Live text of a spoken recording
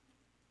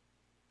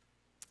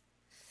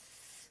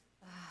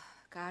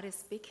God is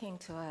speaking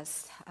to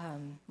us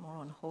more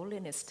on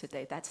holiness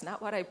today. That's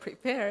not what I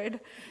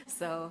prepared.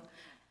 So,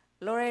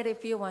 Lord,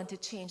 if you want to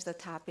change the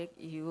topic,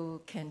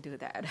 you can do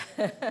that.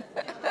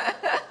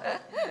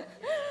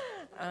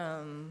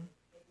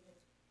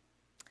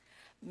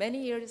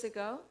 Many years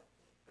ago,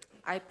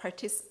 I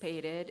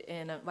participated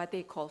in what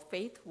they call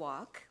Faith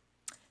Walk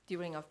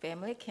during a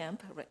family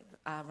camp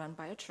run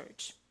by a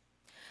church.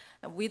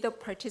 We, the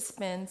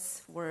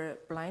participants, were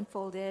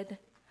blindfolded,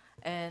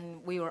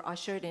 and we were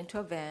ushered into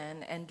a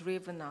van and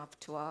driven off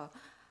to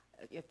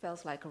it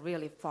felt like a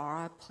really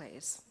far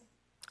place.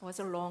 It was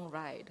a long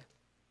ride.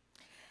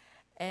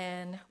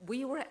 And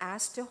we were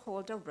asked to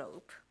hold a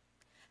rope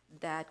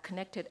that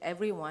connected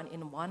everyone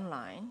in one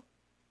line.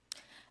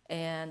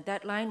 And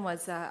that line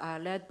was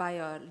led by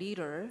a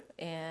leader,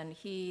 and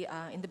he,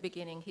 in the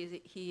beginning,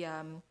 he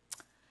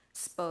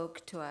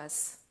spoke to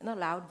us in a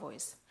loud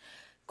voice.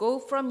 Go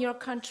from your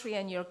country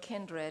and your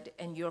kindred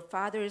and your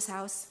father's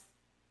house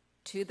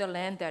to the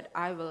land that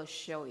I will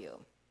show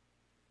you.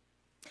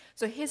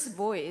 So his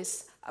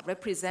voice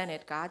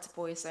represented God's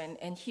voice,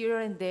 and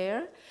here and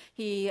there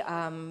he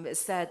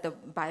said the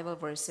Bible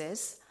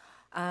verses.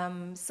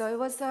 So it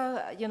was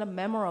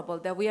memorable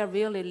that we are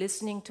really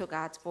listening to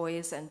God's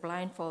voice and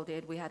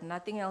blindfolded. We had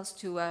nothing else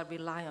to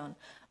rely on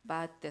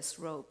but this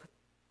rope.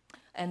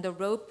 And the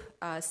rope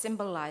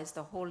symbolized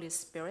the Holy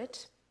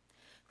Spirit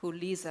who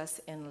leads us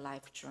in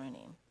life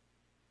journey.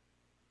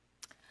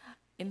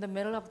 In the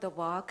middle of the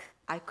walk,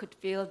 I could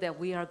feel that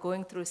we are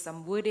going through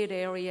some wooded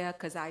area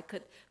because I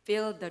could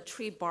feel the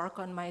tree bark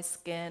on my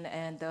skin,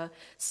 and the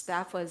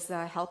staff was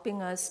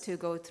helping us to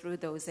go through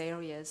those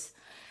areas.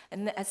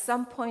 And at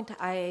some point,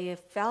 I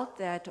felt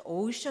that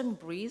ocean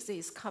breeze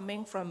is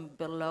coming from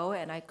below,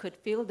 and I could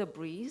feel the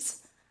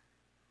breeze.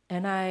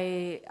 And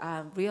I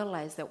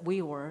realized that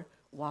we were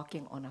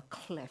walking on a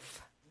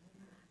cliff.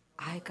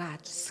 I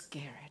got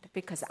scared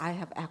because I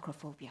have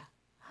acrophobia.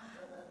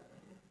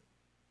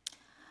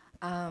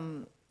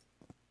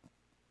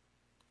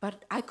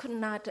 But I could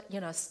not,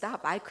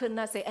 stop. I could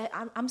not say, hey,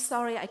 I'm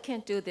sorry, I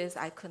can't do this.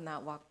 I could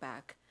not walk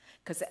back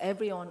because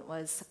everyone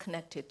was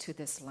connected to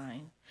this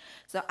line.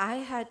 So I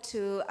had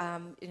to,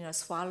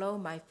 swallow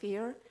my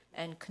fear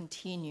and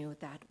continue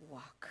that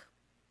walk.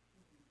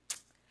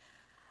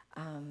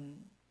 I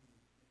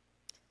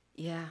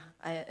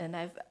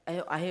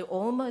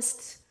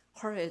almost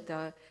heard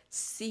the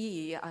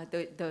sea,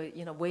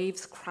 the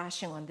waves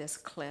crashing on this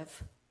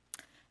cliff,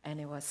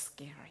 and it was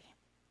scary.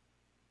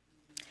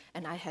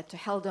 And I had to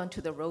hold on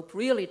to the rope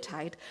really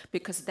tight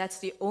because that's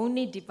the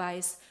only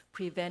device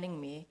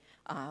preventing me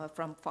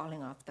from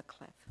falling off the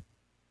cliff.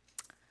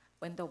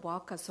 When the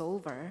walk was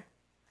over,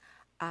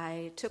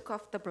 I took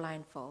off the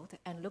blindfold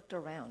and looked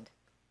around.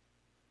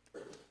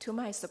 To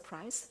my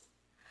surprise,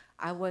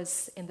 I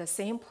was in the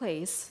same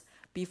place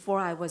before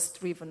I was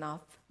driven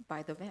off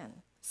by the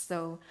van.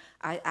 So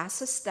I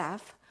asked the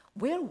staff,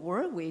 where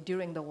were we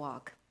during the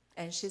walk?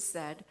 And she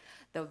said,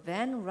 the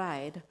van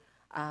ride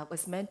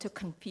was meant to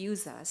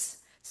confuse us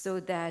so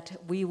that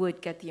we would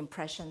get the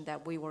impression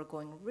that we were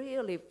going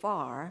really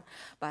far,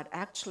 but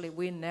actually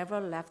we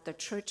never left the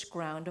church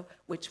ground,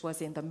 which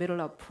was in the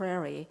middle of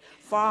prairie,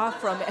 far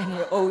from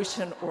any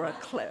ocean or a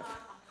cliff.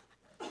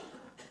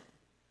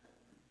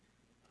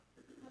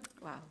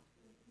 Wow.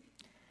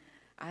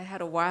 I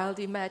had a wild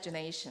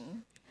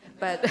imagination,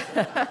 but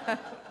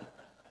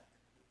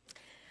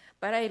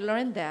but I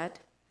learned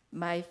that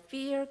my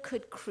fear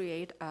could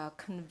create a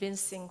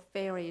convincing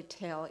fairy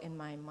tale in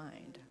my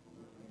mind.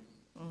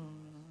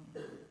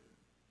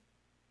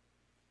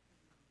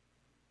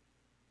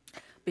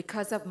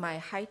 Because of my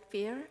height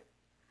fear,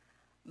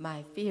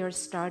 my fear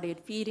started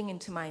feeding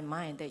into my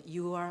mind that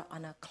you are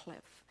on a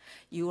cliff,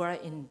 you are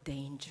in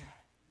danger,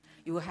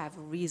 you have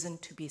reason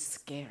to be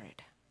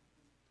scared.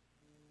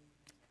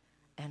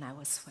 And I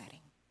was sweating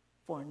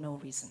for no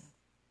reason.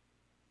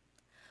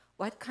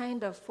 What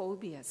kind of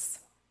phobias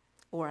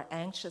or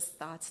anxious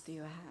thoughts do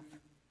you have?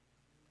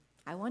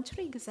 I want you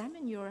to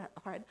examine your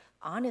heart.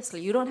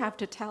 Honestly, you don't have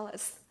to tell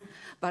us,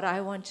 but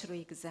I want you to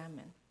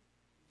examine.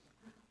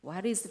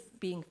 What is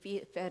being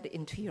fed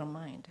into your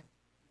mind?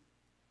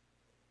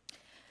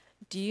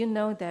 Do you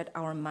know that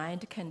our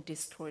mind can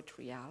distort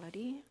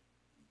reality?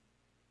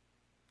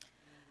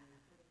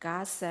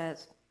 God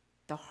says,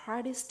 the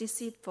heart is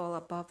deceitful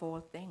above all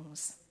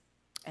things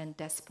and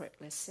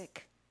desperately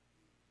sick.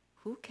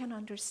 Who can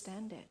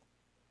understand it?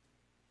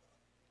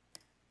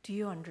 Do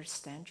you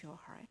understand your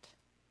heart?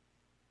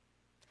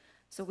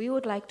 So we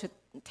would like to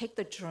take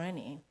the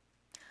journey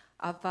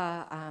of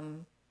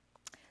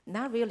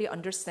not really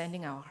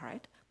understanding our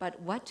heart, but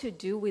what to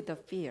do with the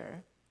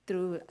fear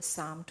through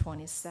Psalm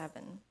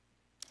 27.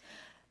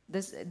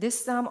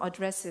 This psalm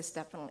addresses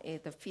definitely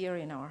the fear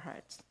in our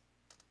hearts.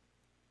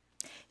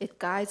 It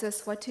guides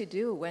us what to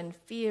do when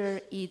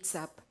fear eats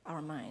up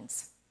our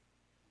minds.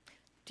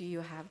 Do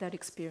you have that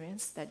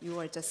experience that you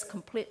are just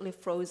completely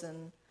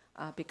frozen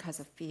because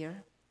of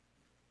fear?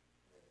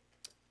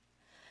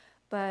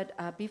 But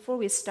before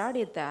we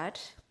started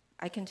that,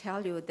 I can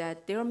tell you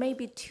that there may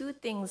be two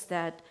things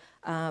that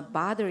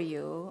bother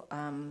you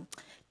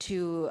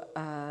to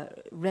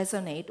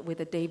resonate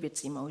with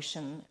David's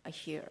emotion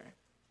here,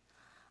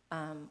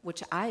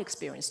 which I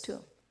experienced too.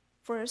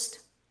 First,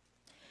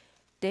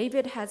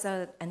 David has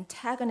an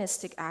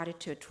antagonistic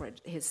attitude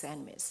toward his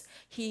enemies.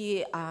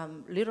 He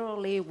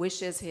literally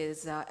wishes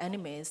his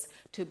enemies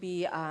to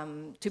be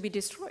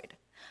destroyed.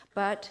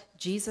 But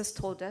Jesus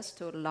told us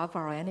to love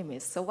our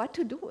enemies. So what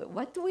to do?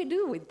 What do we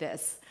do with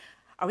this?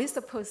 Are we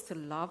supposed to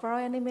love our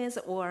enemies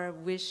or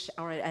wish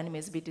our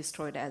enemies be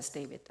destroyed as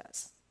David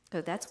does?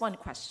 So that's one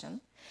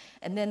question.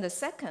 And then the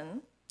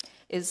second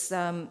is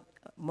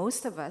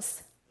most of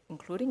us,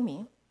 including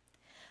me,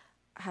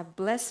 have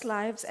blessed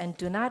lives and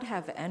do not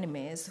have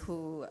enemies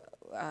who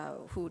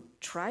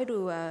try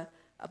to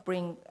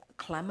bring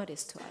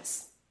calamities to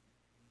us.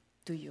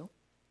 Do you?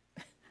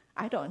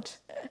 I don't.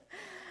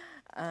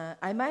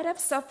 I might have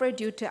suffered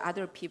due to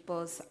other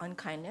people's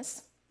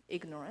unkindness,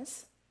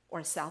 ignorance,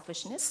 or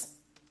selfishness.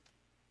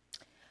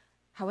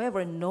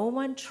 However, no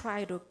one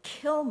tried to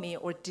kill me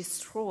or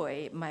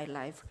destroy my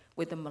life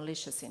with a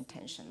malicious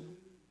intention.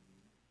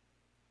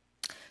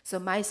 So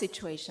my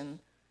situation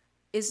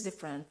is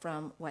different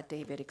from what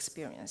David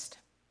experienced.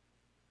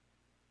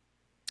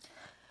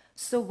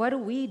 So what do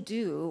we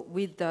do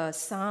with the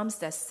Psalms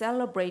that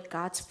celebrate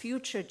God's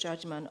future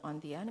judgment on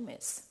the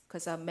enemies?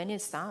 Because many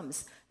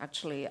Psalms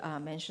actually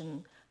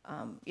mention,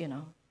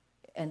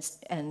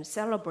 and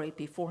celebrate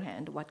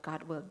beforehand what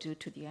God will do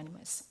to the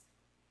enemies.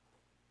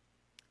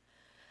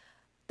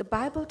 The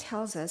Bible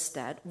tells us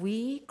that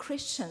we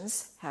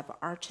Christians have an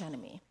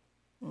archenemy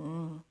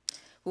who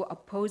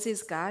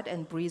opposes God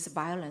and breathes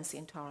violence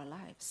into our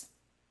lives.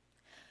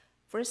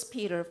 1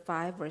 Peter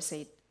 5, verse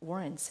 8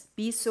 warns,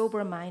 "Be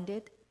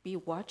sober-minded, be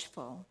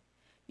watchful.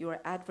 Your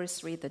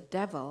adversary, the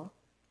devil,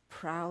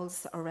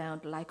 prowls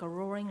around like a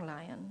roaring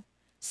lion,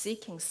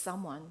 seeking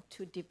someone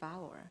to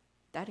devour."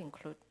 That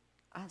includes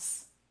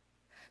us.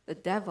 The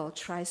devil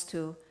tries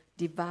to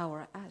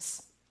devour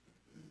us.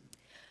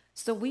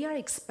 So we are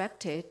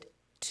expected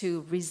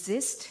to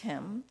resist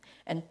him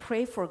and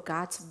pray for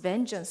God's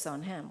vengeance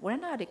on him. We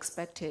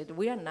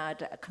are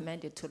not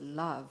commanded to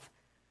love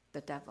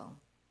the devil.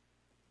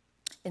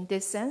 In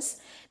this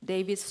sense,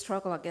 David's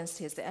struggle against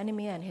his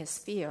enemy and his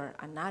fear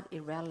are not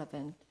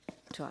irrelevant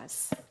to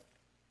us.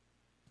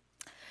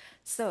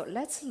 So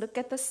let's look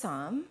at the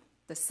psalm.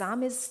 The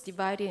psalm is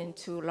divided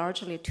into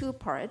largely two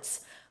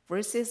parts.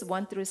 Verses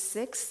 1 through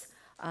 6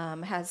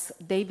 has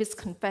David's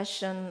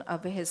confession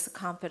of his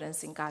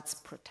confidence in God's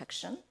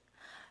protection.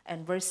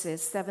 And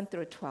verses 7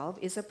 through 12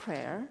 is a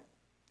prayer.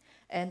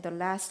 And the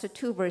last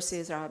two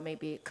verses are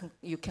maybe,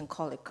 you can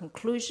call it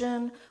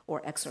conclusion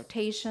or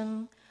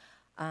exhortation.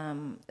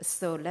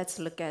 So let's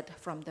look at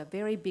from the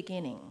very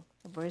beginning.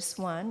 Verse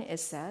 1, it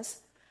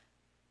says,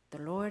 "The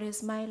Lord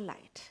is my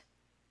light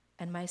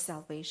and my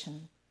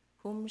salvation.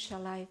 Whom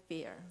shall I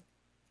fear?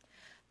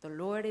 The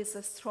Lord is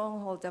the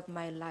stronghold of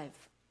my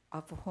life.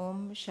 Of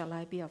whom shall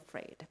I be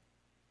afraid?"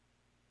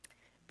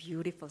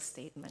 Beautiful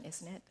statement,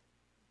 isn't it?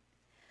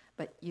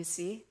 But you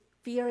see,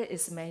 fear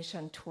is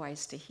mentioned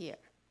twice here.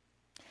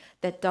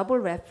 That double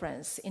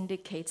reference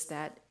indicates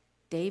that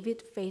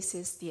David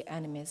faces the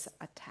enemy's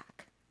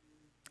attack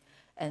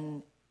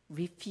and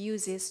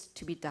refuses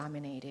to be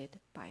dominated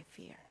by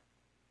fear.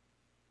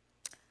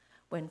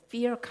 When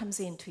fear comes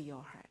into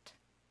your heart,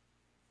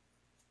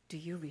 do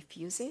you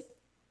refuse it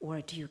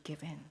or do you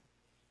give in?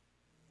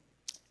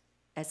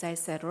 As I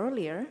said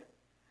earlier,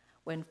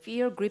 when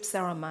fear grips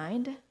our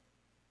mind,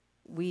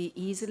 we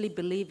easily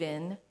believe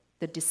in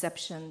the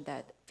deception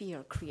that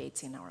fear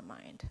creates in our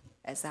mind,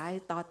 as I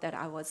thought that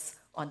I was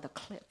on the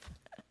cliff.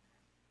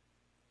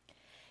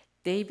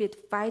 David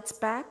fights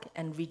back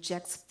and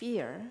rejects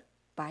fear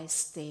by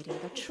stating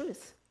the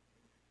truth.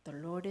 "The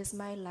Lord is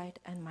my light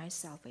and my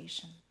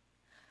salvation.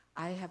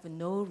 I have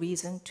no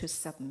reason to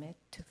submit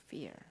to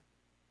fear."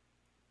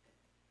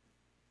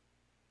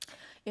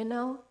 You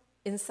know,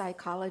 in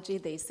psychology,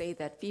 they say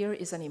that fear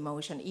is an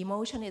emotion.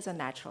 Emotion is a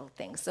natural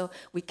thing, so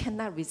we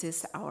cannot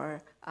resist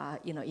our,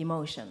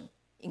 emotion,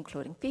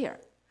 including fear.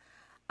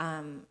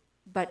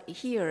 But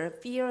here,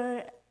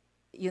 fear,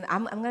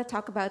 I'm going to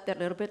talk about that a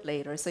little bit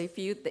later. So if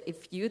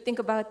you think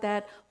about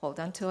that, hold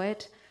on to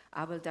it.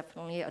 I will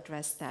definitely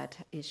address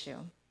that issue.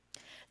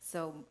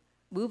 So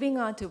moving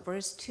on to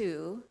verse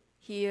 2,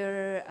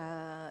 here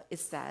it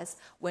says,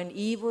 "When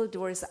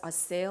evildoers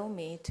assail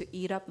me to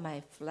eat up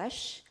my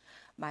flesh,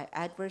 my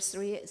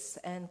adversaries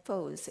and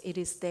foes, it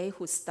is they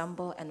who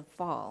stumble and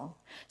fall."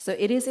 So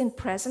it is in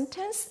present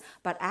tense,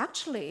 but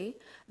actually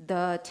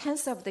the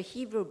tense of the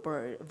Hebrew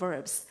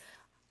verbs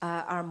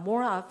are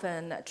more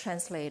often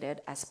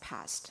translated as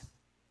past.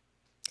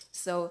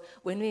 So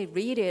when we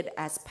read it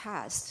as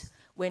past,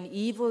 "When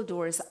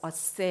evildoers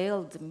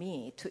assailed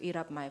me to eat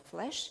up my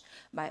flesh,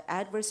 my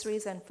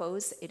adversaries and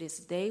foes, it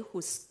is they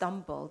who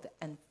stumbled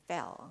and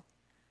fell."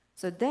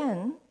 So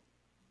then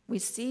we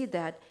see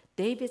that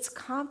David's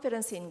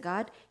confidence in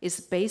God is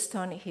based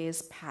on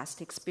his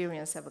past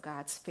experience of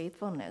God's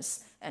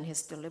faithfulness and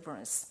his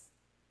deliverance.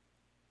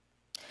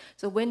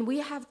 So when we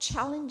have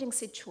challenging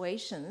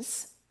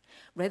situations,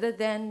 rather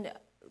than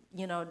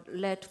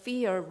let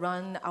fear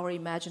run our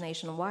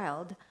imagination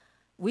wild,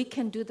 we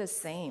can do the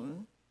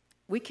same.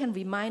 We can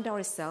remind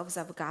ourselves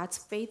of God's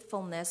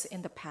faithfulness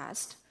in the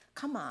past.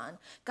 Come on,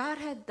 God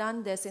had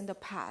done this in the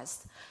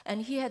past,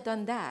 and He had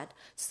done that.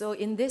 So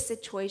in this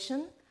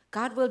situation,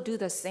 God will do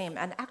the same.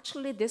 And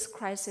actually, this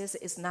crisis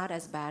is not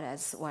as bad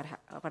as what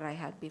I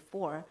had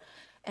before,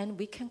 and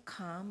we can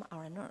calm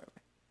our nerve.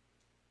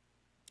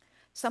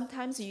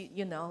 Sometimes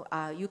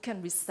you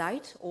can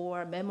recite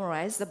or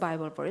memorize the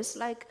Bible verse,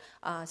 like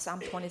Psalm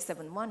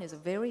 27:1 is a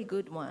very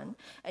good one,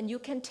 and you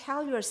can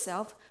tell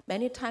yourself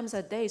many times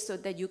a day so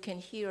that you can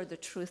hear the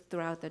truth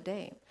throughout the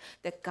day.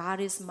 That God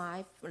is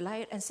my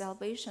light and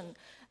salvation.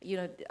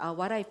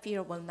 What I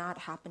fear will not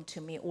happen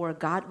to me, or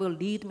God will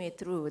lead me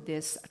through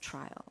this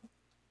trial.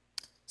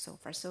 So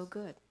far, so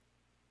good.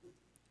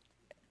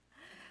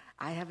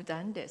 I have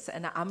done this,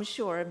 and I'm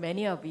sure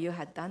many of you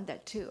had done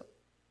that too.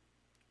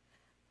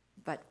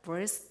 But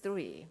verse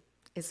 3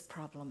 is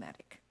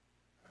problematic.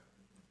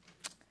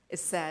 It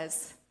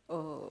says,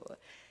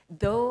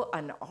 though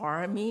an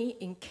army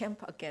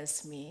encamp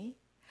against me,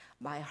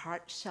 my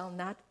heart shall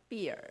not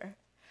fear.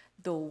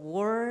 Though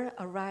war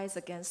arise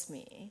against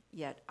me,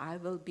 yet I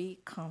will be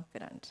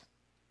confident.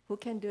 Who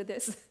can do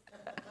this?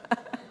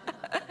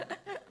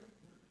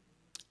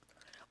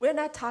 We're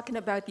not talking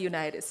about the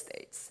United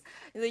States.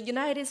 The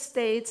United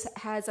States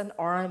has an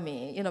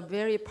army,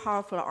 very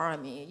powerful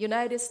army.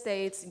 United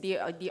States,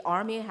 the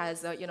army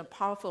has a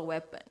powerful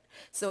weapon.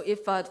 So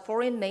if a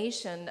foreign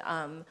nation,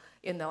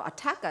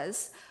 attack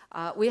us,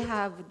 we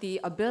have the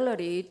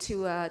ability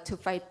to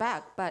fight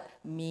back. But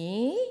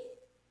me,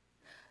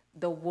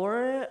 the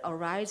war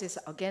arises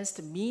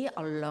against me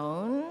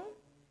alone.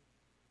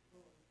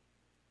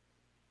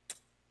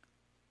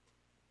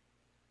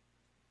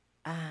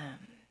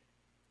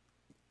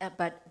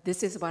 But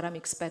this is what I'm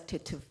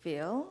expected to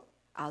feel.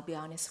 I'll be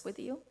honest with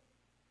you.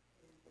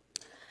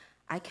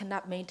 I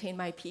cannot maintain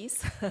my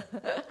peace.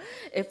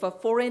 If a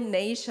foreign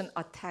nation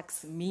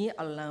attacks me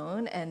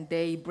alone and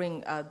they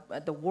bring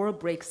the war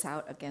breaks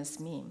out against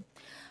me,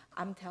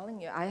 I'm telling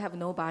you, I have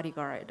no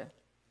bodyguard.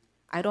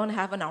 I don't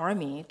have an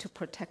army to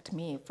protect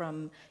me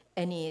from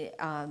any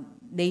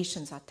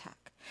nation's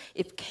attack.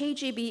 If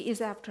KGB is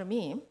after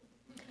me,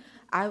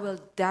 I will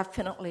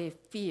definitely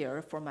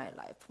fear for my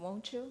life,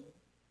 won't you?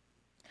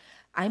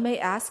 I may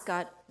ask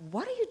God,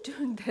 why are you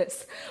doing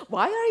this?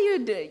 Why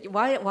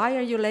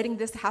are you letting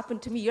this happen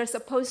to me? You're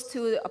supposed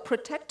to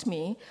protect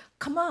me.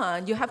 Come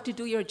on, you have to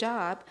do your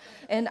job.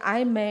 And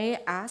I may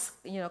ask,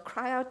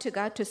 cry out to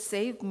God to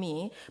save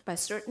me, but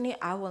certainly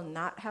I will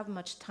not have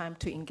much time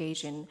to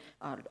engage in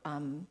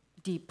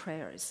deep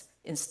prayers.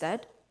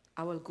 Instead,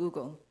 I will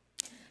Google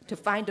to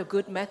find a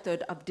good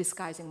method of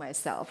disguising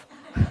myself.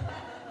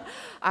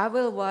 I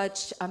will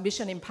watch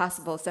Mission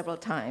Impossible several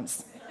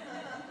times.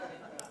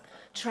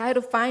 Try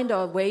to find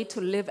a way to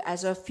live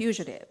as a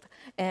fugitive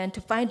and to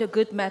find a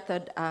good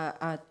method,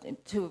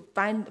 to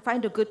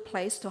find a good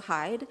place to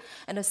hide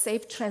and a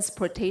safe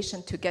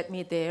transportation to get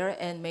me there,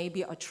 and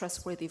maybe a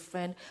trustworthy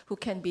friend who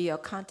can be a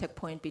contact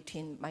point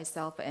between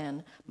myself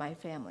and my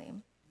family.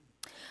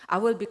 I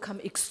will become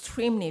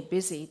extremely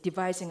busy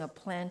devising a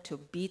plan to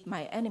beat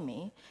my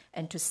enemy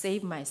and to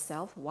save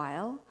myself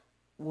while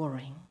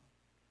worrying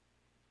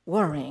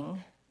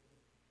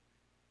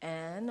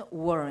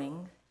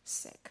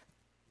sick.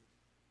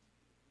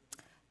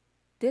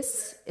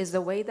 This is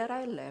the way that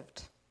I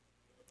lived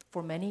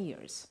for many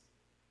years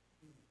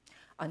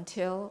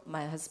until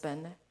my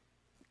husband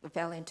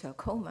fell into a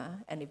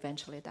coma and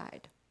eventually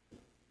died.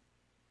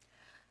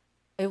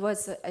 It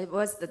was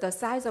the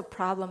size of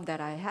problem that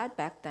I had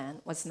back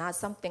then was not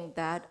something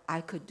that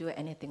I could do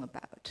anything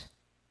about.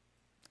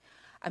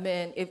 I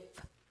mean, if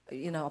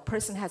a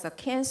person has a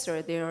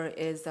cancer, there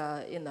is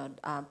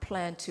a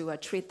plan to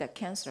treat that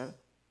cancer.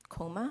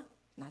 Coma,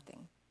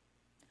 nothing.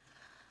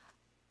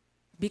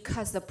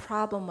 Because the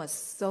problem was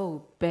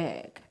so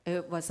big,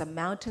 it was a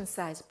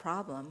mountain-sized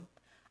problem,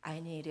 I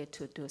needed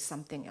to do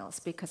something else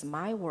because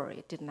my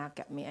worry did not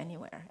get me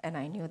anywhere, and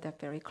I knew that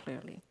very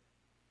clearly.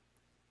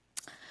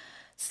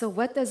 So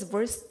what does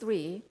verse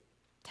 3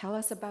 tell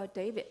us about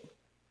David?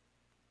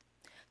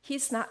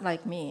 He's not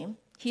like me.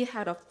 He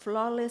had a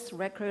flawless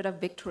record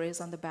of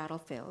victories on the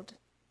battlefield.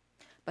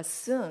 But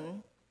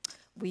soon,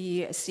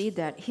 we see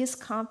that his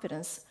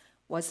confidence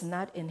was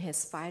not in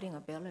his fighting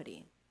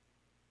ability.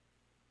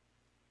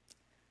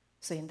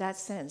 So in that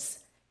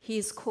sense,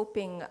 he's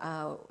coping,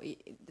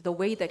 the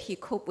way that he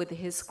coped with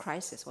his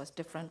crisis was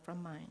different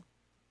from mine.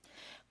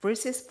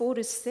 Verses 4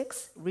 to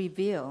 6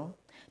 reveal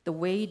the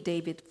way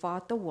David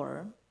fought the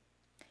war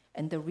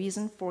and the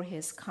reason for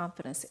his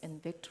confidence in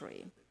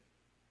victory.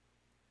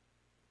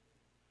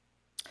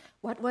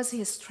 What was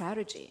his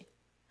strategy?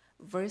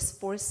 Verse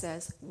 4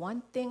 says,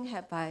 "One thing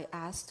have I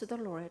asked to the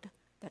Lord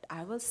that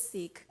I will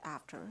seek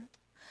after,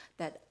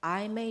 that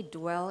I may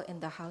dwell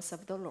in the house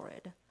of the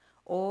Lord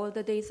all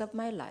the days of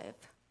my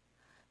life,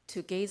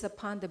 to gaze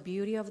upon the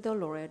beauty of the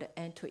Lord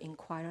and to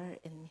inquire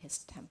in his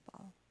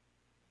temple."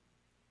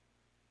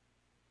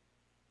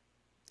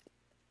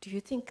 Do you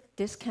think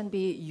this can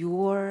be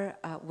your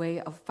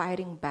way of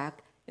fighting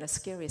back in a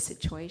scary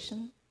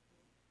situation?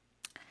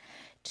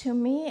 To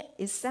me,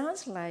 it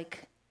sounds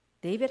like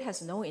David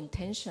has no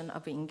intention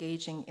of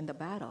engaging in the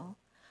battle,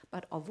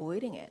 but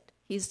avoiding it.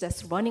 He's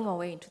just running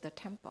away into the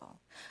temple.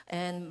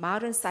 And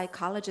modern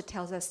psychology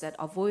tells us that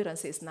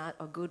avoidance is not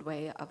a good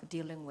way of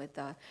dealing with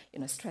a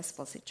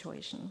stressful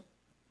situation.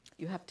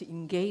 You have to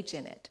engage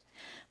in it,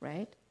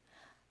 right?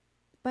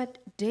 But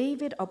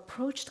David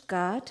approached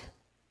God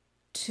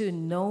to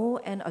know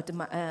and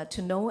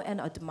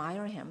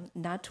admire him,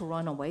 not to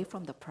run away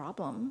from the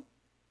problem,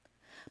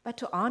 but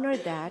to honor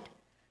that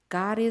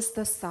God is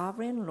the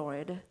sovereign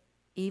Lord,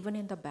 even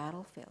in the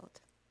battlefield.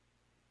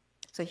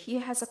 So he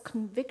has a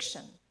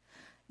conviction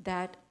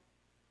that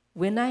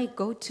when I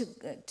go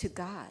to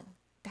God,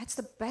 that's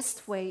the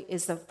best way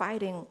is the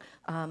fighting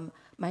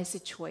my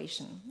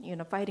situation,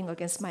 fighting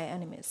against my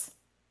enemies.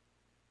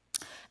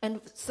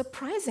 And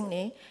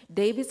surprisingly,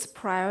 David's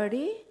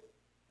priority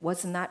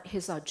was not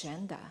his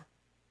agenda.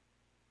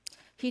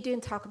 He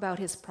didn't talk about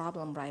his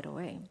problem right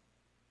away.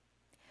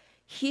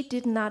 He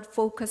did not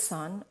focus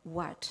on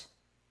what,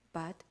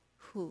 but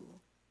who.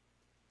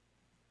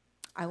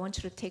 I want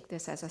you to take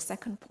this as a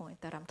second point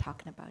that I'm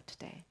talking about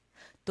today.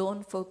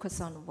 Don't focus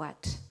on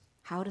what,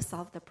 how to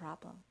solve the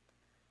problem,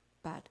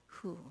 but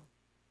who.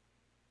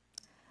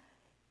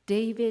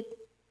 David,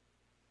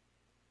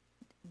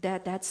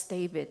 that's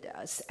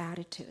David's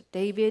attitude.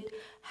 David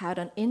had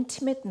an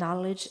intimate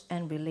knowledge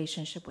and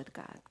relationship with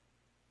God.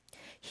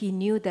 He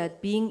knew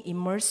that being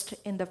immersed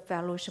in the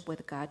fellowship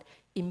with God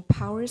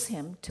empowers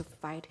him to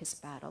fight his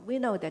battle. We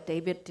know that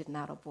David did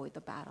not avoid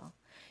the battle.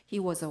 He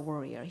was a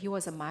warrior. He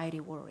was a mighty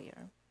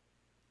warrior.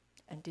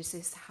 And this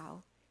is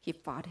how he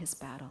fought his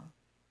battle.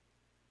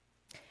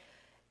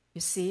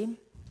 You see,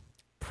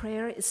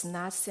 prayer is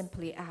not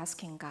simply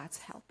asking God's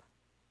help.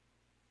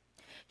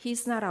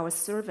 He's not our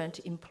servant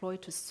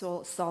employed to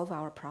solve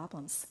our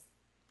problems.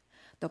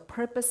 The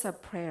purpose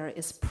of prayer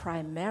is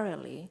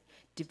primarily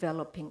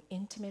developing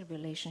intimate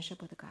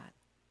relationship with God.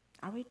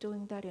 Are we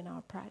doing that in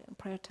our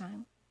prayer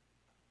time?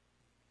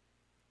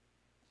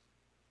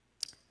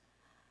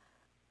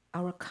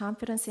 Our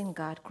confidence in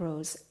God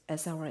grows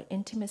as our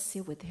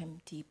intimacy with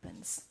him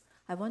deepens.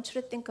 I want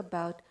you to think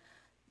about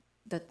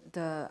the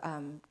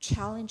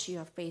challenge you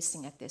are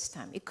facing at this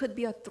time. It could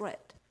be a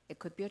threat. It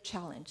could be a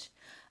challenge.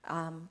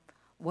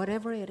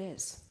 Whatever it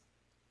is,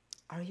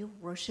 are you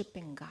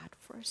worshiping God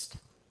first?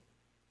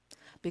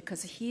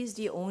 Because he's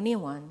the only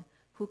one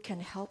who can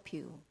help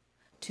you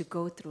to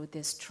go through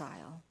this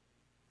trial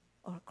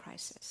or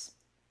crisis.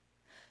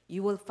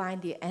 You will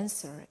find the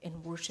answer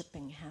in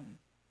worshiping him.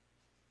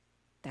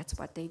 That's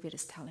what David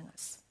is telling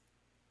us.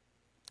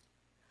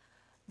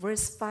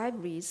 Verse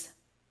 5 reads,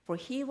 "For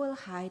he will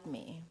hide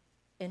me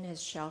in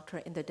his shelter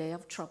in the day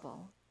of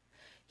trouble.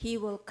 He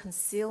will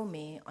conceal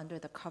me under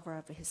the cover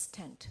of his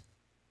tent.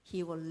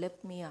 He will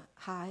lift me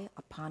high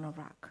upon a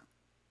rock."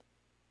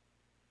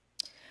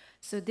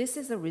 So this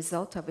is a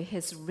result of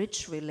his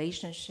rich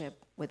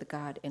relationship with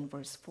God in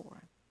verse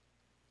 4.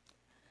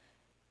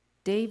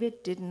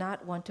 David did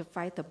not want to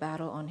fight the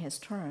battle on his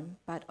term,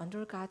 but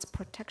under God's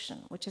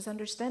protection, which is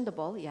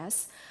understandable,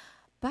 yes.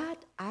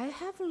 But I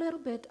have a little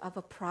bit of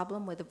a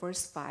problem with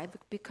verse 5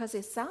 because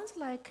it sounds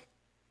like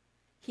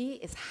he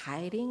is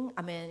hiding.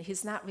 I mean,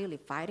 he's not really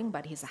fighting,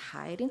 but he's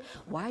hiding.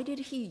 Why did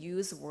he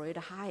use the word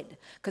hide?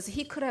 Because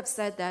he could have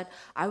said that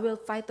I will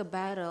fight the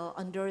battle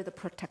under the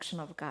protection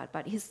of God.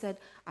 But he said,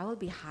 I will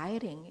be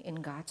hiding in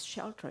God's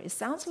shelter. It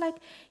sounds like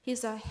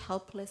he's a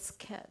helpless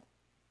kid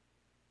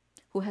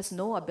who has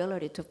no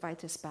ability to fight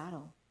this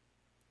battle.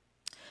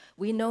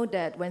 We know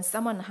that when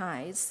someone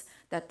hides,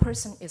 that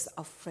person is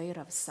afraid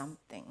of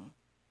something.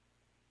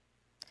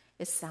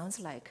 It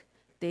sounds like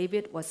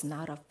David was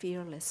not a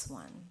fearless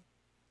one.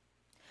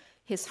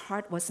 His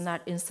heart was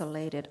not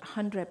insulated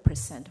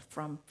 100%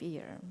 from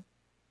fear.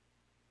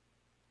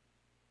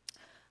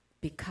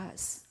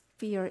 Because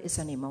fear is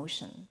an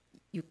emotion.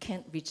 You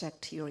can't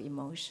reject your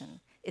emotion.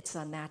 It's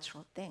a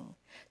natural thing.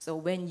 So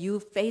when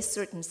you face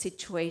certain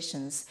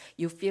situations,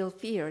 you feel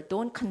fear,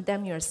 don't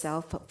condemn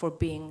yourself for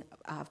being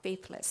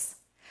faithless.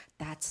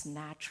 That's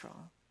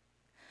natural.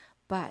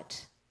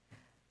 But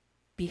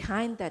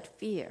behind that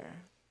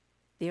fear,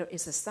 there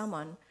is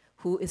someone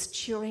who is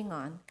cheering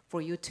on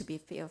for you to be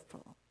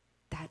fearful.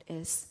 That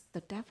is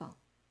the devil.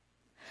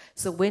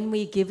 So when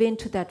we give in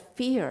to that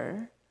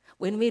fear,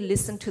 when we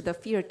listen to the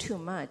fear too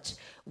much,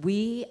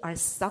 we are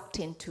sucked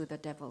into the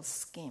devil's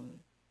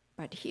scheme.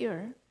 But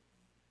here,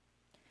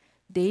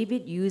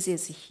 David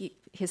uses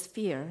his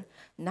fear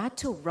not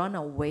to run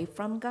away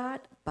from God,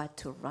 but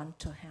to run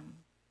to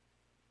him.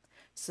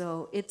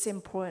 So it's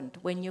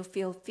important when you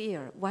feel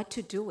fear, what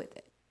to do with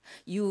it.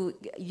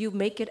 You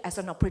make it as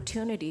an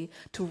opportunity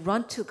to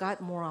run to God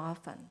more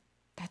often.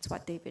 That's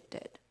what David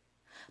did.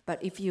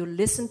 But if you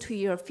listen to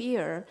your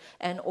fear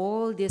and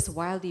all this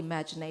wild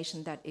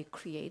imagination that it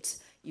creates,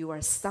 you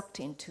are sucked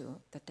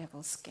into the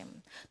devil's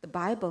scheme. The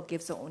Bible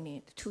gives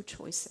only two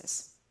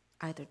choices.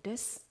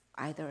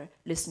 Either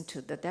listen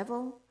to the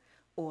devil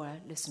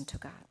or listen to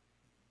God.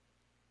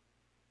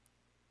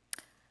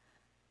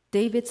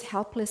 David's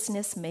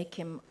helplessness make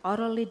him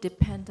utterly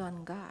dependent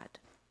on God.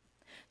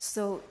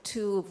 So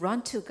to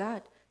run to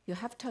God, you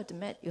have to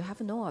admit you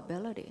have no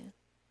ability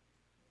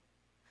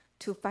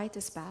to fight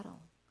this battle.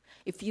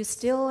 If you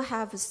still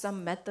have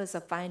some methods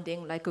of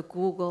finding, like a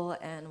Google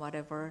and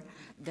whatever,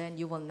 then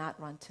you will not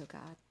run to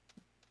God.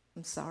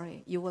 I'm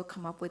sorry. You will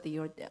come up with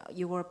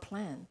your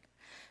plan.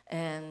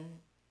 And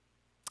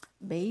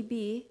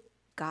maybe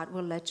God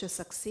will let you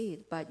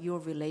succeed, but your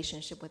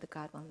relationship with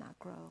God will not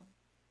grow.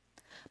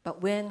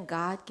 But when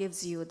God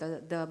gives you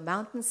the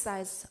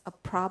mountain-sized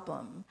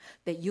problem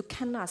that you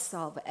cannot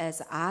solve,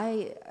 as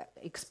I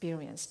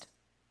experienced,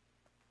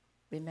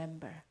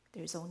 remember,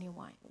 there's only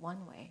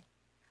one way,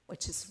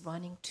 which is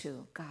running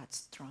to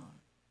God's throne.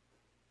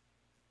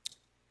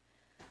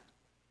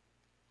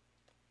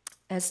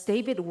 As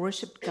David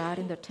worshiped God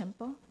in the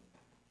temple,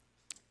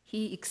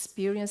 he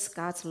experienced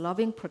God's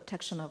loving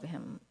protection of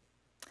him,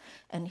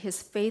 and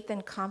his faith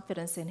and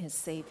confidence in his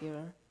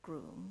Savior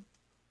grew.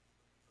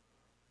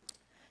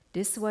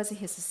 This was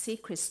his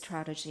secret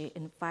strategy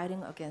in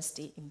fighting against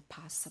the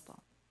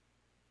impossible.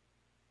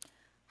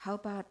 How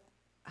about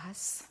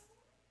us?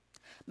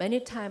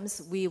 Many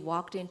times we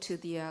walked into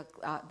the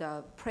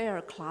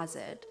prayer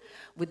closet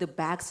with the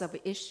bags of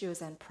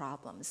issues and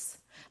problems.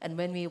 And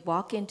when we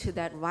walk into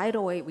that, right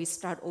away we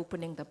start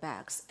opening the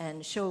bags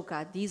and show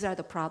God, these are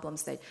the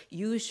problems that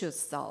you should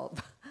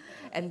solve.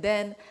 And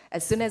then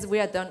as soon as we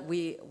are done,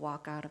 we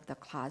walk out of the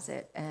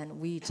closet and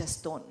we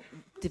just don't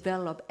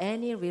develop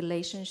any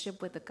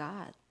relationship with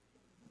God.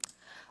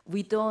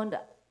 We don't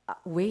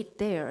wait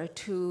there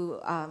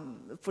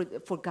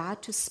for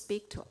God to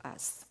speak to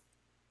us.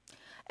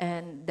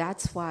 And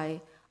that's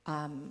why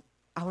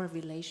our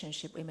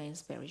relationship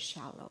remains very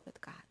shallow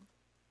with God.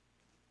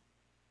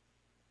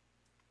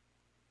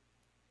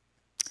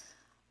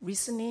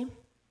 Recently,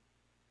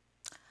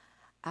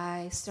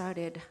 I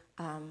started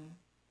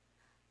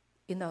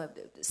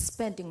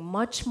spending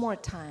much more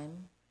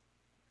time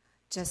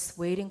just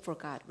waiting for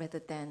God rather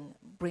than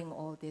bring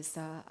all this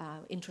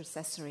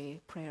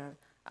intercessory prayer,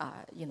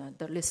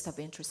 the list of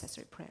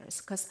intercessory prayers.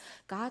 Because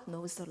God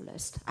knows the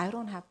list. I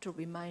don't have to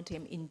remind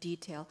him in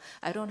detail.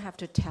 I don't have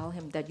to tell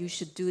him that you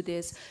should do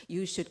this,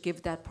 you should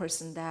give that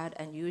person that,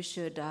 and you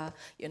should,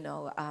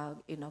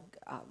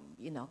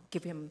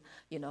 give him,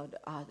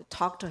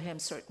 talk to him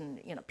certain,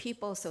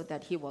 people so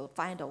that he will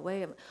find a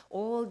way.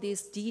 All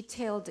this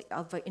detailed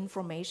of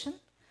information,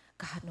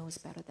 God knows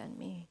better than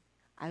me.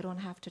 I don't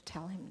have to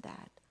tell him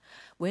that.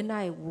 When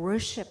I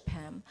worship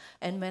him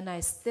and when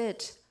I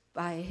sit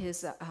by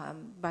his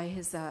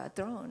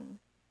throne,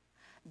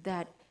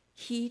 that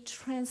he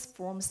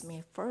transforms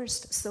me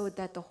first so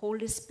that the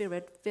Holy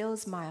Spirit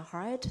fills my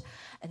heart,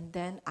 and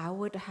then I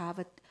would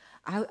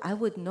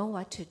know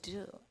what to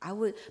do.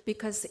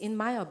 Because in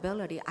my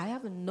ability, I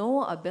have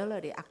no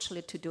ability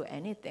actually to do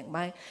anything.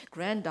 My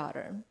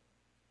granddaughter,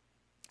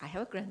 I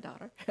have a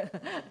granddaughter.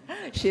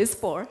 She is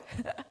 4.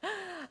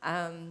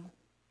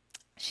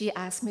 She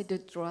asked me to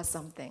draw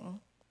something.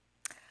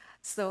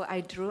 So I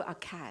drew a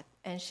cat,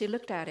 and she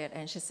looked at it,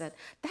 and she said,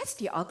 "That's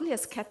the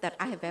ugliest cat that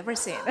I have ever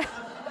seen."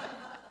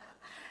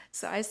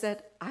 So I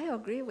said, "I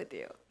agree with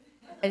you."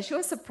 And she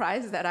was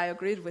surprised that I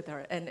agreed with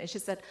her. And she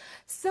said,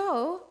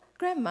 "So,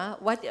 Grandma,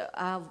 what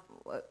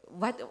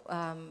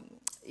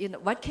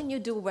can you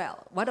do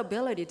well? What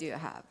ability do you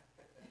have?"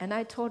 And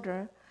I told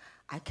her,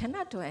 "I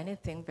cannot do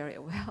anything very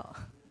well."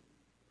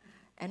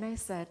 And I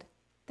said,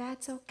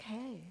 "That's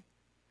okay.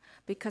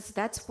 Because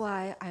that's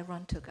why I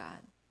run to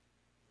God.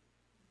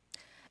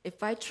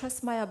 If I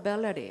trust my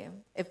ability,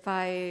 if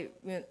I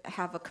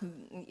have a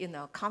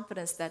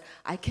confidence that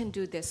I can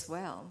do this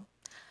well,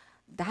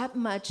 that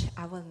much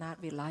I will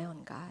not rely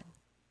on God.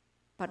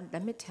 But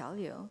let me tell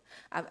you,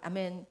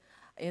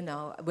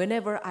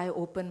 whenever I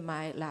open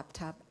my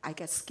laptop, I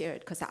get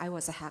scared because I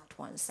was hacked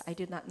once. I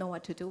did not know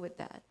what to do with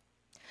that.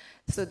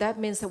 So that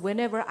means that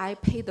whenever I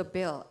pay the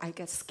bill, I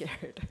get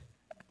scared.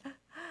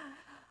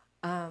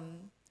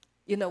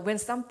 When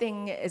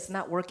something is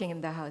not working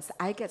in the house,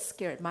 I get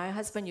scared. My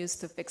husband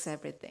used to fix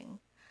everything.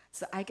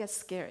 So I get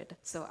scared.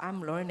 So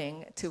I'm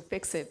learning to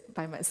fix it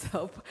by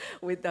myself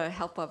with the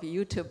help of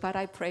YouTube. But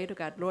I pray to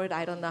God, Lord,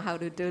 I don't know how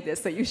to do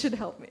this, so you should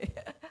help me.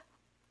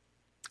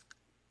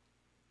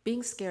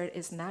 Being scared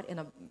is not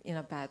in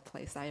a bad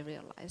place, I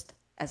realized,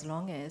 as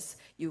long as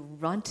you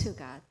run to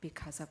God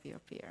because of your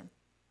fear.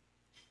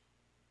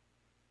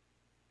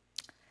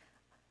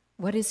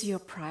 What is your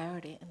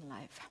priority in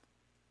life?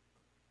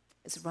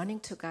 Is running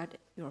to God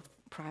your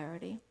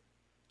priority?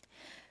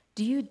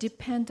 Do you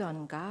depend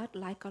on God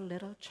like a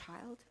little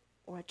child,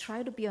 or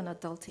try to be an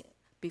adult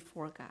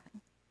before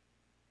God?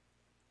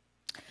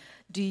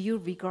 Do you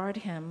regard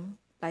him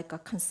like a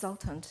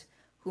consultant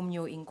whom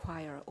you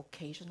inquire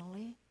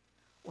occasionally,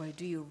 or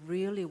do you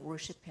really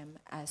worship him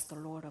as the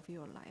Lord of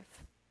your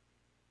life?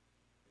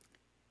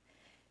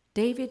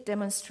 David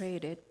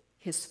demonstrated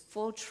his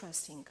full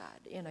trust in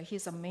God.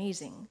 He's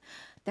amazing.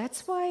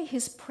 That's why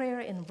his prayer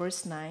in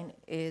verse 9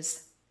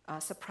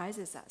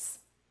 surprises us.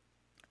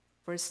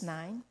 Verse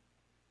 9,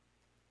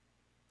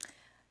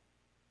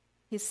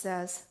 he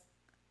says,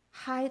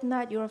 Hide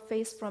not your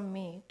face from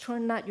me.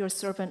 Turn not your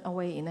servant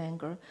away in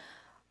anger.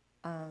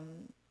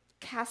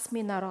 Cast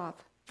me not off.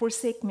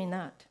 Forsake me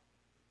not.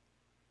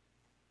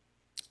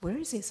 Where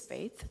is his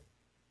faith?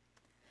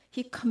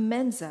 He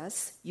commends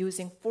us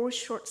using 4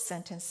 short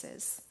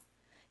sentences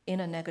in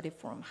a negative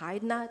form.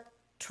 Hide not,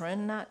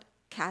 turn not,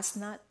 cast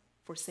not,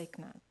 forsake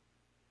not.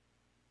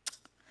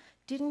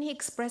 Didn't he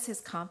express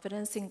his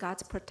confidence in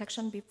God's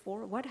protection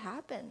before? What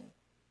happened?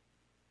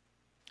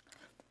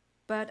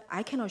 But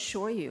I can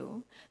assure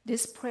you,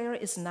 this prayer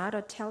is not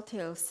a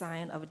telltale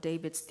sign of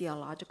David's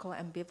theological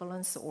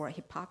ambivalence or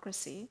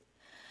hypocrisy,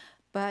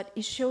 but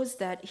it shows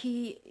that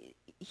he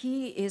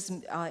is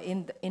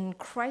in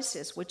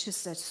crisis, which is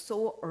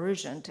so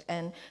urgent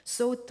and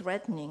so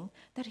threatening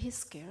that he's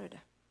scared.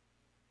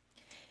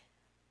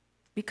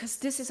 Because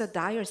this is a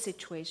dire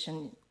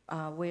situation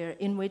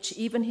in which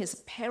even his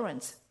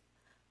parents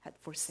had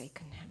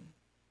forsaken him,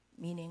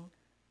 meaning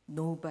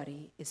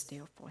nobody is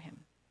there for him.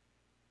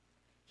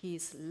 He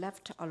is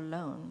left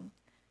alone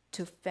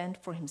to fend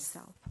for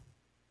himself.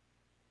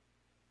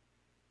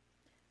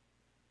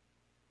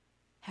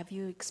 Have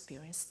you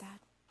experienced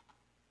that?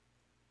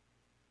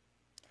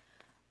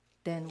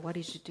 Then what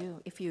did you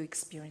do if you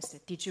experienced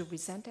it? Did you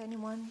resent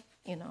anyone?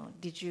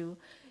 Did you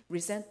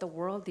resent the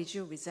world? Did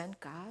you resent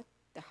God?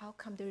 How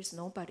come there is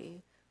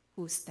nobody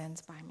who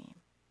stands by me?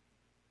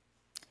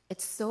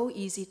 It's so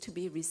easy to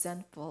be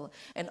resentful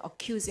and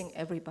accusing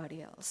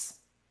everybody else.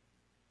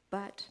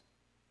 But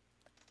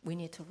we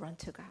need to run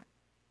to God.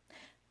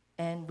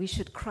 And we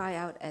should cry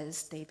out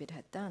as David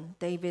had done.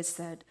 David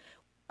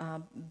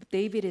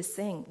is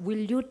saying, will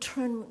you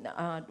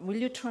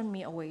turn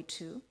me away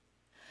too?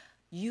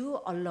 You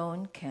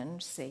alone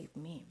can save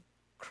me.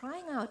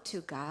 Crying out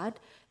to God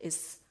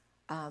is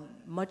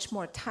much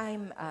more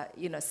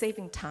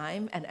saving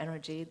time and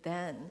energy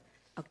than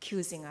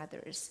accusing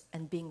others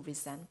and being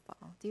resentful.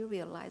 Do you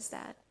realize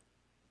that?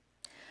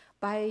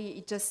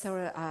 By just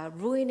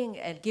ruining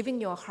and giving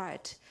your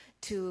heart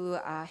to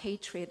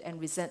hatred and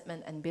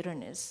resentment and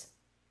bitterness,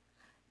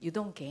 you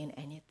don't gain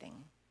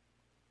anything.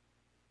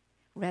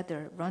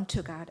 Rather, run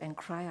to God and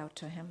cry out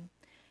to him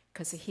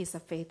because he's a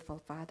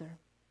faithful Father.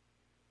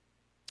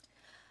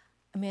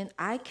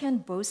 I can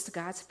boast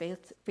God's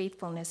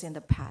faithfulness in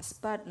the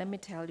past, but let me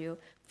tell you,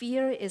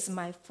 fear is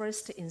my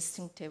first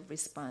instinctive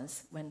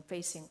response when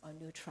facing a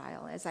new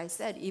trial. As I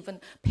said,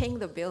 even paying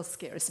the bill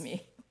scares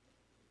me.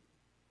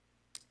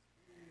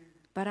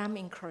 But I'm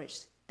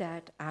encouraged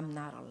that I'm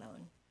not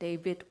alone.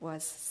 David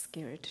was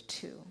scared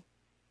too.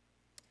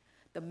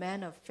 The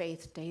man of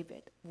faith,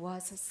 David,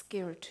 was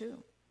scared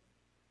too.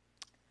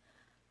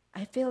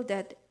 I feel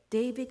that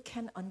David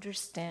can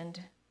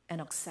understand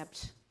and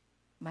accept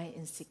my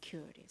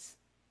insecurities,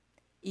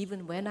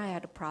 even when I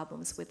had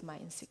problems with my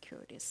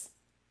insecurities.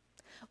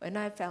 When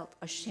I felt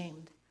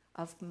ashamed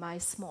of my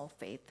small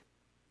faith,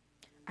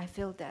 I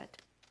feel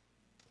that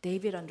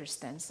David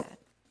understands that.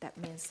 That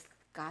means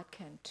God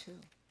can too.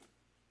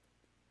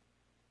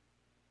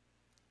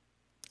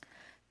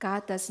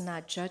 God does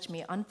not judge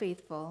me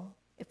unfaithful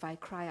if I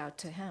cry out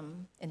to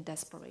him in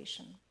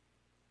desperation.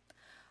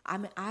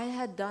 I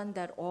had done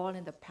that all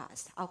in the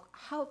past.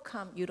 How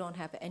come you don't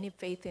have any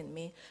faith in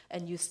me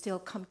and you still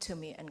come to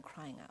me and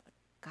crying out?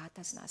 God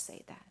does not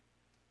say that.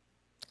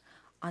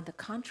 On the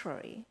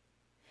contrary,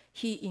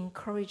 he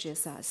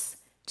encourages us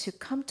to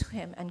come to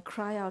him and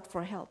cry out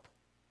for help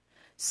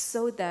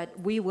so that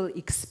we will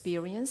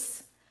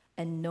experience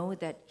and know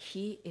that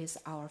he is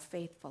our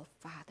faithful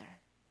Father.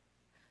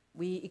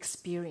 We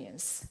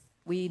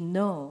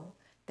know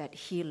that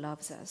he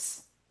loves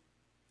us.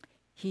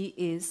 He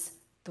is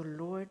the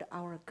Lord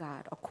our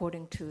God,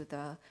 according to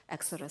the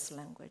Exodus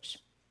language.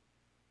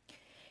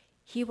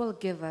 He will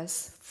give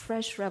us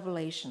fresh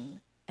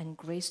revelation and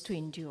grace to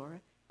endure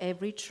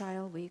every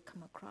trial we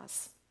come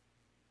across.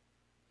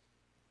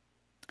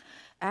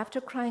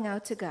 After crying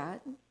out to God,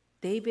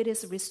 David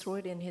is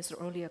restored in his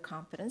earlier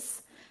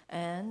confidence,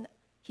 and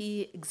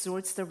he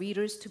exhorts the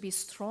readers to be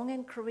strong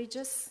and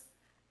courageous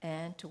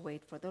and to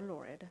wait for the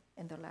Lord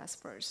in the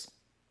last verse.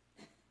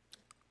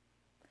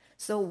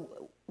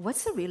 So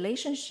what's the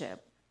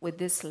relationship with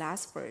this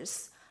last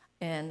verse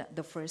and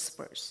the first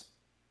verse?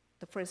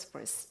 The first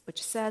verse,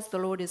 which says, "The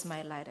Lord is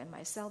my light and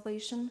my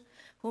salvation.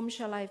 Whom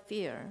shall I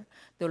fear?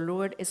 The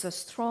Lord is a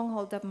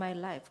stronghold of my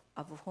life.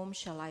 Of whom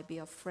shall I be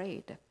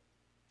afraid?"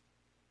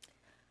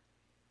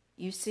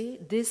 You see,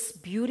 this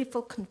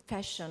beautiful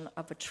confession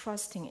of a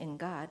trusting in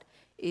God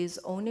is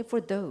only for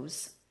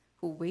those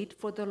who wait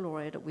for the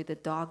Lord with a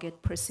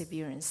dogged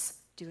perseverance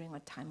during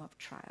a time of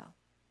trial.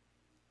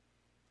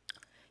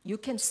 You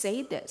can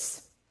say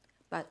this,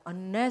 but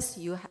unless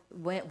you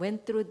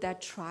went through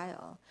that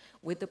trial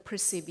with the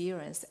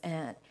perseverance,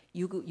 and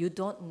you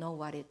don't know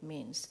what it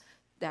means,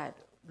 that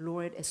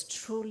Lord is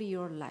truly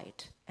your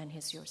light and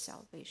he's your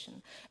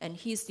salvation. And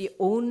he's the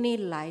only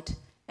light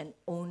and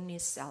only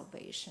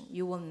salvation.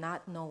 You will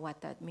not know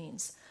what that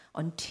means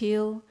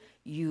until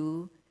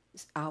you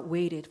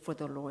waited for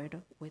the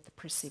Lord with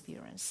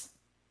perseverance.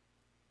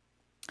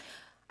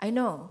 I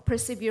know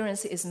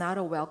perseverance is not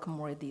a welcome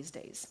word these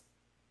days.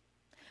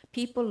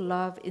 People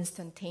love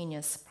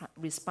instantaneous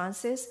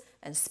responses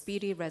and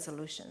speedy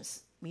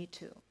resolutions. Me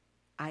too.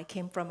 I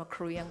came from a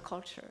Korean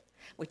culture,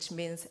 which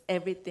means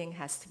everything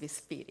has to be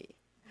speedy.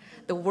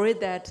 The word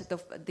that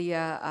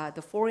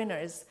the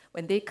foreigners,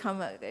 when they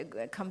come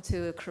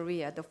to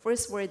Korea, the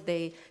first word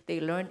they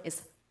learn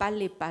is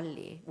빨리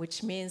빨리,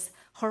 which means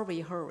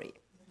hurry, hurry.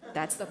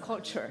 That's the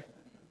culture.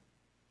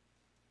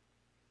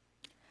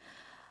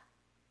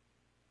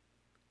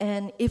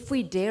 And if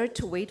we dare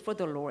to wait for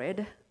the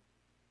Lord,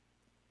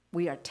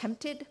 we are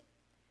tempted,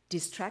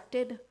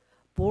 distracted,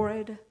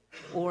 bored,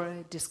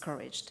 or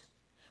discouraged.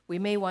 We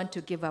may want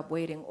to give up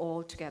waiting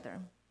altogether.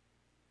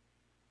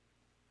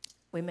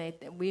 We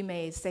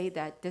may say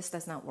that this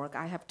does not work.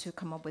 I have to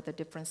come up with a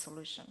different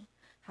solution.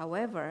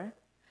 However,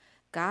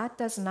 God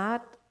does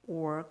not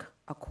work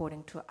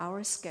according to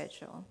our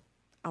schedule,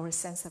 our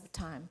sense of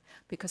time,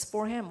 because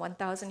for Him,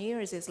 1,000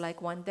 years is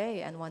like one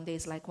day, and one day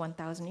is like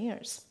 1,000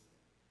 years.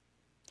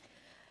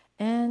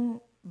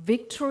 And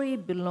victory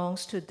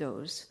belongs to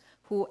those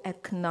who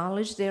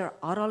acknowledge their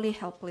utterly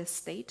helpless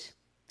state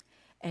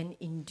and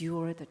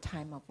endure the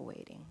time of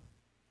waiting.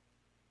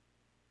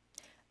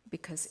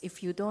 Because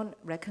if you don't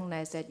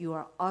recognize that you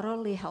are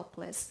utterly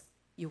helpless,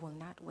 you will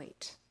not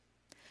wait.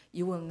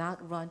 You will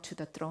not run to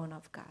the throne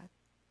of God.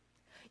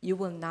 You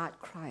will not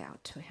cry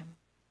out to Him.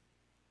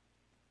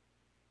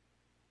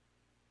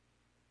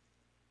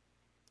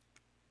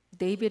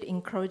 David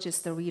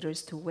encourages the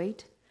readers to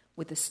wait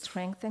with the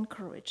strength and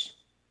courage,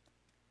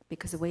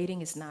 because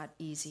waiting is not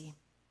easy.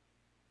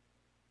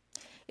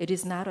 It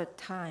is not a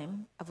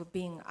time of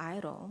being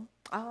idle.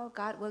 Oh,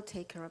 God will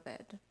take care of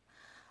it.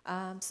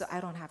 So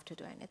I don't have to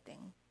do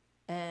anything.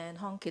 And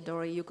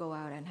honky-dory, you go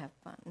out and have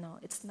fun. No,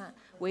 it's not.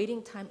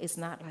 Waiting time is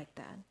not like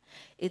that.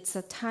 It's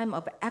a time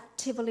of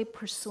actively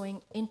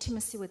pursuing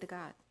intimacy with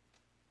God,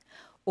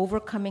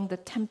 overcoming the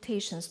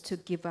temptations to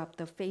give up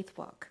the faith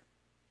walk,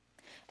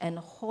 and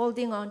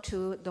holding on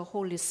to the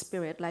Holy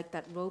Spirit like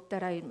that rope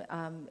that I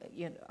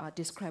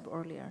described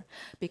earlier,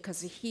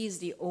 because He's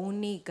the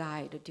only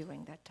guide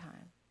during that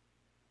time.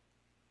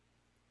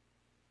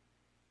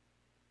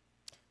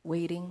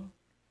 Waiting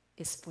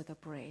is for the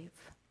brave.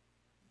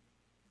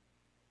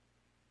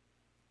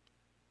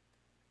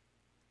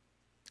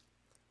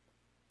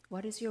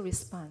 What is your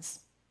response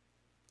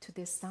to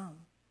this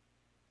psalm?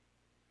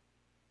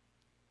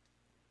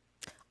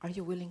 Are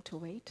you willing to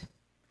wait?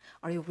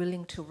 Are you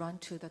willing to run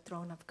to the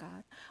throne of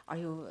God? Are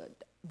you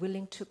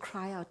willing to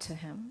cry out to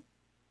Him?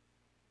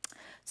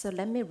 So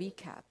let me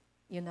recap.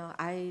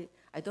 I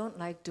don't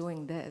like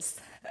doing this.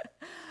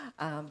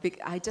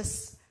 I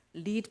just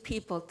lead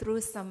people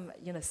through some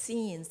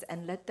scenes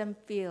and let them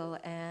feel,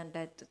 and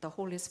let the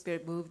Holy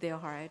Spirit move their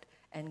heart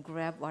and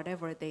grab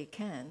whatever they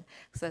can.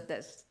 So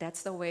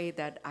that's the way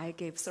that I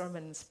gave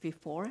sermons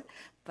before.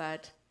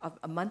 But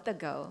a month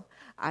ago,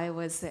 I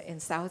was in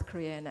South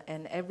Korea,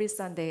 and every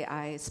Sunday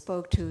I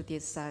spoke to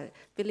these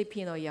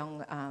Filipino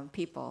young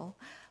people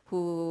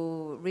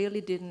who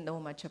really didn't know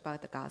much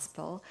about the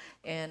gospel.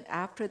 And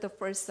after the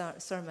first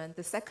sermon,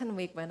 the second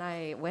week when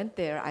I went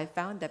there, I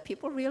found that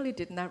people really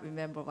did not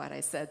remember what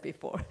I said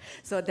before.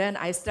 So then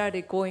I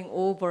started going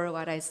over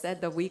what I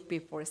said the week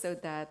before, so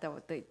that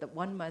the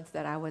 1 month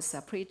that I was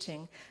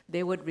preaching,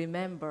 they would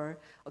remember,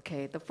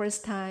 okay, the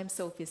first time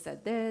Sophie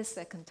said this,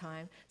 second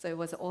time, so it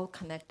was all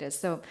connected.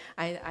 So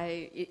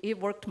it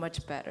worked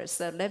much better.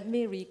 So let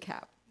me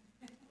recap.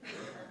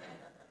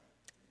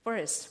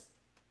 First,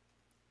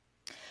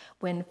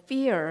 when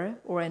fear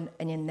or a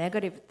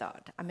negative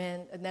thought, a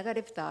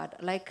negative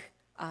thought like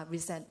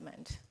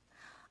resentment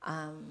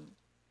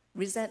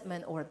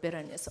or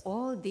bitterness,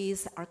 all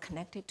these are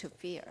connected to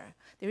fear.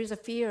 There is a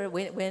fear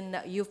when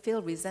you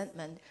feel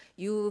resentment,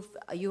 you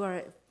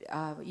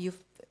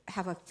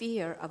have a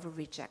fear of a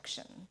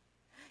rejection.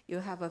 You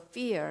have a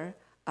fear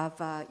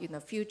of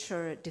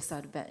future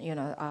disadvantage,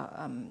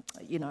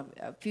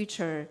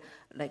 future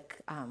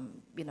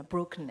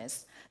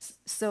brokenness.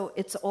 So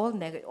it's all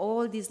negative.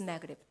 All these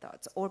negative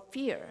thoughts or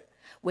fear,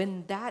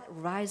 when that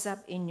rise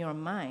up in your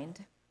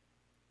mind,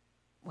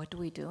 what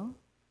do?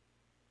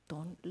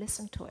 Don't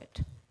listen to it.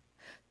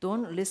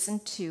 Don't listen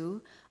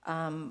to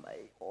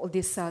all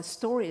these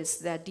stories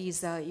that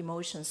these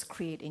emotions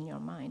create in your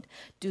mind.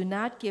 Do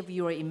not give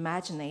your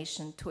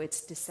imagination to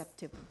its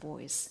deceptive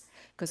voice,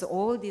 because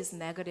all these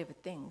negative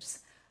things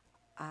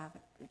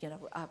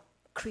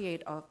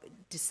create a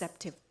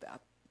deceptive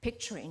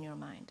picture in your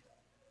mind.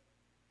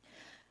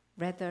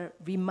 Rather,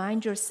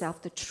 remind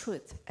yourself the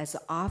truth as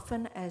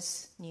often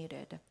as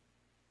needed.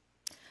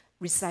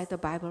 Recite the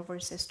Bible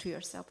verses to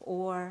yourself,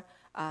 or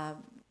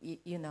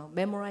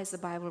memorize the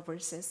Bible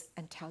verses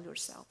and tell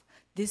yourself,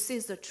 this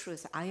is the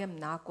truth. I am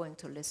not going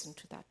to listen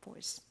to that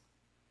voice.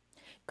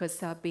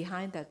 Because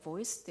behind that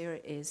voice, there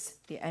is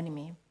the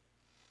enemy.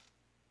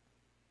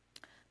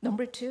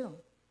 Number 2,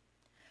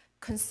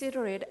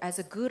 consider it as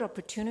a good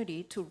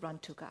opportunity to run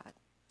to God.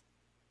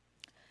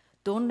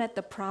 Don't let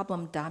the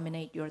problem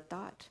dominate your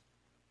thought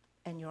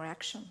and your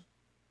action.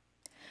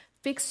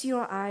 Fix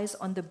your eyes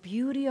on the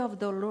beauty of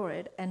the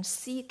Lord and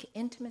seek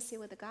intimacy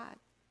with God.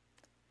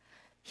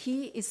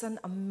 He is an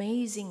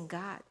amazing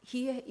God.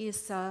 He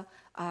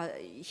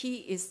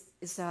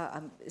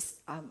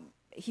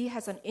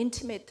has an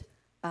intimate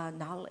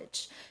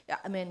knowledge.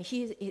 I mean,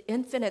 he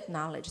infinite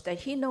knowledge that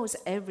he knows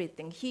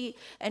everything.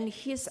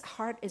 His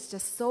heart is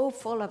just so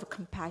full of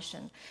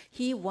compassion.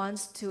 He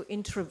wants to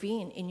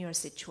intervene in your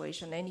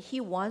situation, and he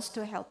wants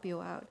to help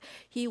you out.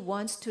 He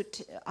wants to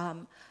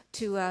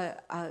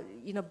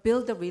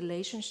build a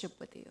relationship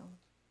with you.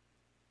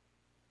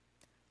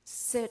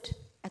 Sit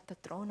at the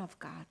throne of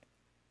God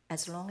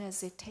as long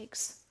as it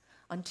takes,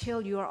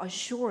 until you are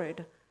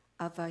assured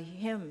of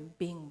him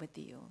being with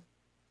you.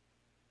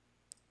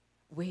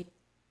 Wait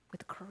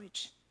with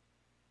courage.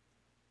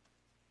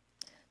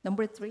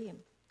 Number 3,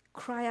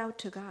 cry out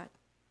to God.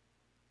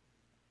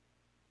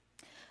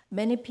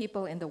 Many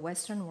people in the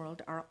Western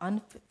world are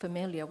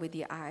unfamiliar with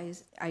the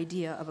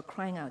idea of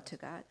crying out to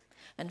God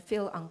and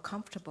feel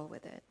uncomfortable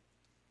with it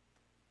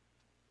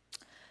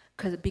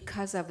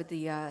because of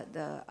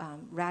the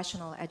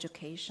rational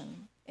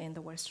education in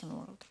the Western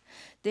world.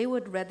 They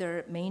would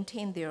rather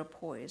maintain their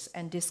poise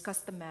and discuss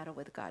the matter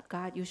with God.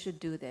 God, you should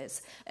do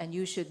this, and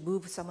you should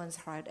move someone's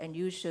heart, and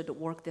you should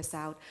work this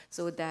out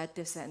so that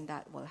this and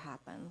that will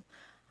happen.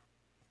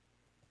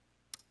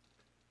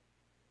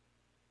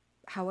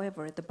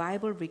 However, the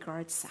Bible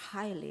regards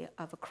highly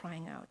of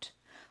crying out.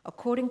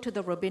 According to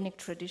the rabbinic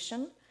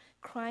tradition,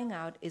 crying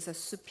out is a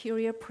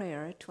superior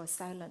prayer to a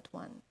silent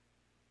one.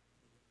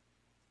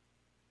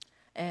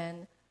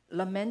 And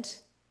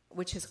lament,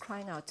 which is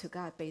crying out to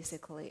God,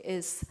 basically,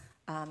 is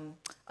a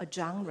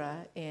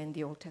genre in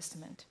the Old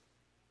Testament.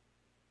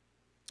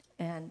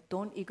 And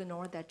don't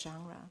ignore that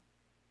genre.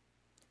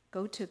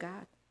 Go to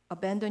God.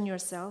 Abandon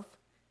yourself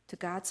to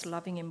God's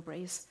loving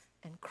embrace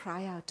and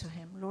cry out to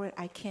him. Lord,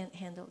 I can't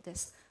handle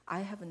this. I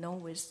have no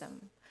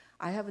wisdom.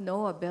 I have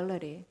no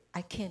ability.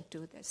 I can't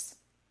do this.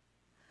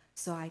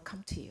 So I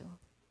come to you.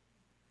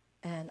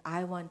 And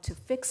I want to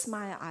fix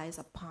my eyes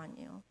upon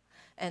you.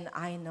 And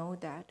I know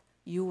that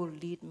you will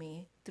lead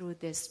me through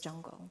this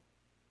jungle.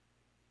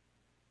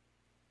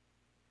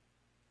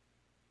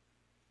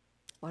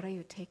 What are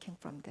you taking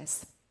from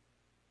this?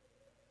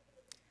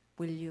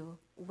 Will you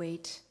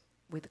wait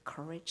with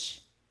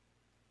courage?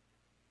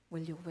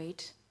 Will you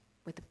wait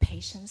with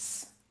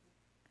patience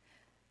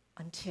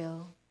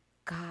until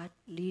God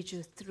leads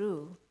you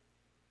through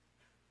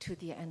to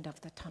the end of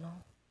the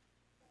tunnel?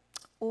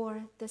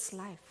 Or this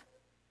life?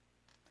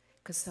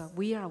 Because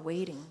we are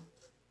waiting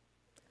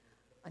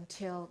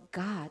until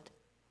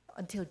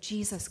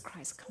Jesus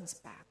Christ comes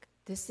back.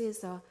 This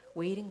is a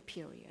waiting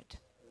period.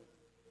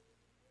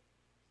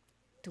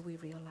 Do we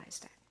realize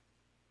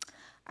that?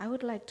 I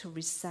would like to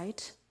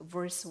recite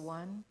verse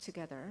 1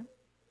 together.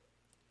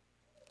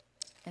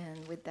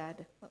 And with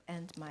that, I'll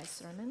end my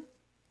sermon.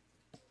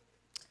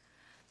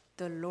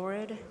 The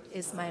Lord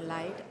is my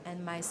light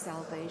and my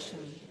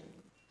salvation.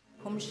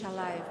 Whom shall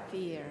I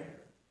fear?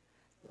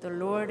 The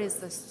Lord is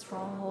the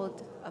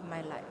stronghold of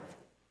my life.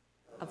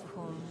 Of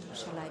whom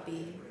shall I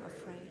be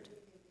afraid?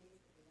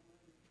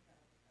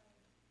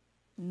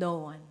 No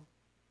one.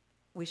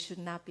 We should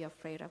not be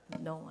afraid of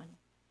no one.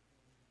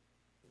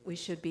 We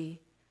should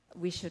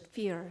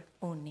fear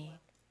only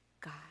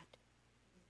God.